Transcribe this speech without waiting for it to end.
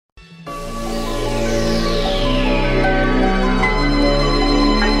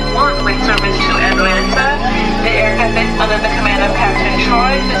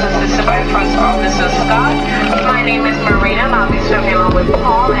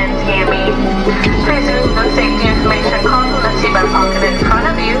and scam me. Please use the safety information card from the seatbelt pocket in front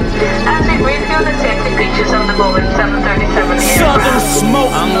of you as we review the safety features of the Boeing 737 Southern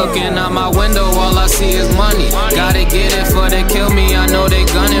smoke. I'm looking out my window, all I see is money. Gotta get it before they kill me, I know they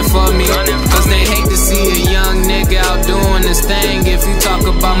gunning for me. Cause they hate to see a young nigga out doing this thing. If you talk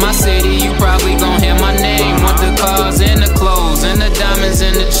about my city, you probably gon' hear my name. Want the cars and the clothes and the diamonds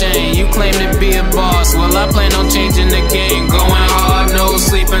and the chain. You claim to be a boss, well I plan on changing the game. Going hard, no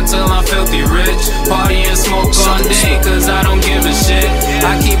sleep until I'm filthy rich. Party and smoke all day, cause I don't give a shit.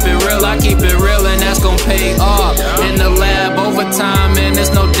 I keep it real and that's gon' pay off. In the lab overtime and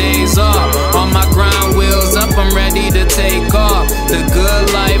there's no days off. On my grind, wheels up, I'm ready to take off. The good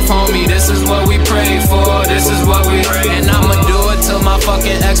life, homie, this is what we pray for. This is what we, and I'ma do it till my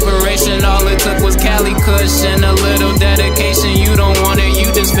fucking expiration. All it took was Cali Kush and a little dedication. You don't want it,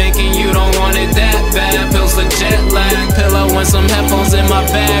 you just faking, you don't want it that bad. Pills for jet lag, pillow and some headphones in my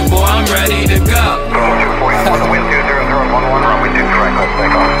bag. Boy, I'm ready to go. Wind 20011, runway 23 right, let's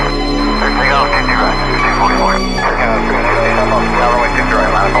take off. Take off, 22 right, 244. Take off, 367 off, runway 23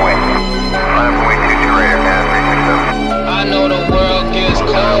 right, line up away. Line up away, 22 radar, man, 367. I know the world gets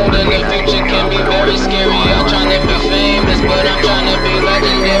cold and the future can be very scary. I'm trying to be famous, but I'm trying to be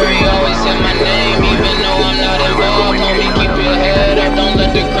legendary. Always say my name, even though I'm not involved. Homie, keep your head up, don't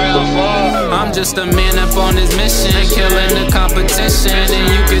let the crowd fall. I'm just a man up on his mission, killing the competition. And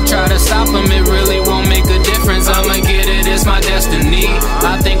you could try to stop him, it really won't make a difference. I'ma get it, it's my destiny.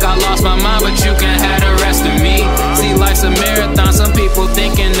 I think I lost my mind, but you can have the rest of me. See, life's a marathon, some people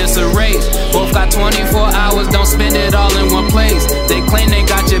thinking it's a race. Both got 24 hours, don't spend it all in one place. They claim they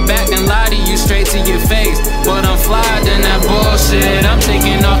got your back and lie to you straight to your face. But I'm flyer than that bullshit, I'm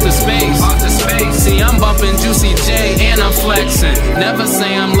taking off the space. See, I'm bumping Juicy J and I'm flexing. Never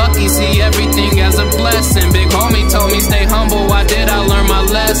say I'm lucky, see everything as a blessing. Big homie told me stay humble, why did I learn my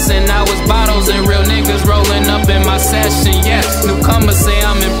lesson? I was bottles and real niggas rolling up in my session. Yes, newcomers say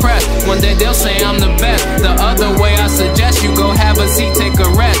I'm impressed, one day they'll say I'm the best. The other way I suggest you go have a seat, take a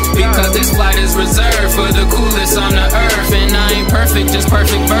rest. Because this flight is reserved for the coolest on the earth. And I ain't perfect, just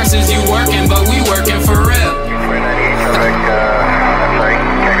perfect verses. You working, but we working for real. 398 traffic, I'm sorry,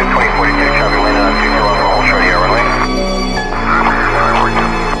 Tiger 2042, traffic landing on 221, hold short here, runway.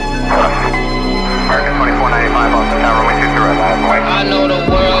 American 2495 off the tower, runway 23 right, line up away. I know the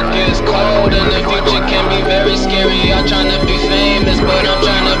world gets cold and the future can be very scary. I'm trying to be famous, but I'm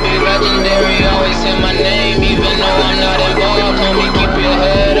trying to be legendary. Always say my name, even though I'm not involved. Homie, keep your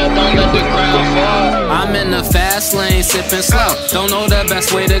head up, don't let the crowd fall. I'm in the fast lane, sipping slow. Don't know the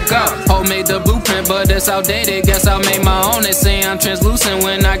best way to go. Hope made the blueprint, but it's outdated. Guess I'll make my own. They say I'm translucent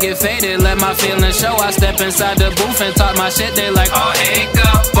when I get faded. Let my feelings show. I step inside the booth and talk my shit. They like, oh, hey, go.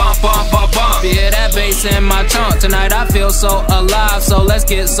 Bump, bump, bump, bump. Yeah, that bass in my trunk. Tonight I feel so alive, so let's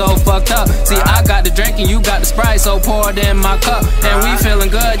get so fucked up. See, I got the drink and you got the Sprite, so pour it in my cup. And we feeling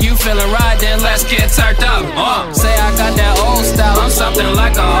good, you feeling right, then let's get turned up. Say I got that old style, I'm something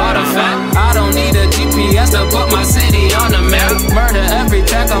like an artifact. I don't need a GPS to put my city on the map. Murder every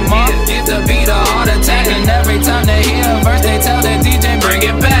track I'm on, get the beat a heart attack. And every time they hear a verse, they tell the DJ bring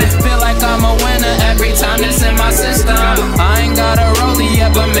it back. Feel like I'm a winner every time it's in my system. I ain't got a rollie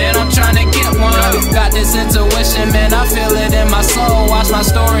yet, but man, I'm trying to get one. Got this intuition, man, I feel it in my soul. Watch my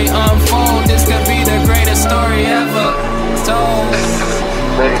story unfold, this could be the greatest story ever told.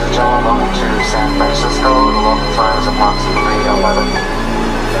 Ladies and gentlemen, welcome to San Francisco. The local time is approximately 11:27.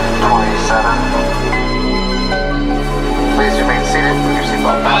 Please remain seated with your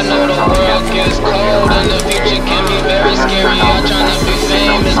seatbelt I know the world gets cold and the future can be very scary. I'm trying to be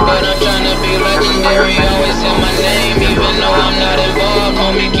famous, but I'm trying to be legendary. Always say my name, even though I'm not involved.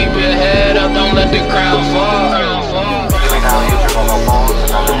 Homie, keep your head up, don't let the crowd fall.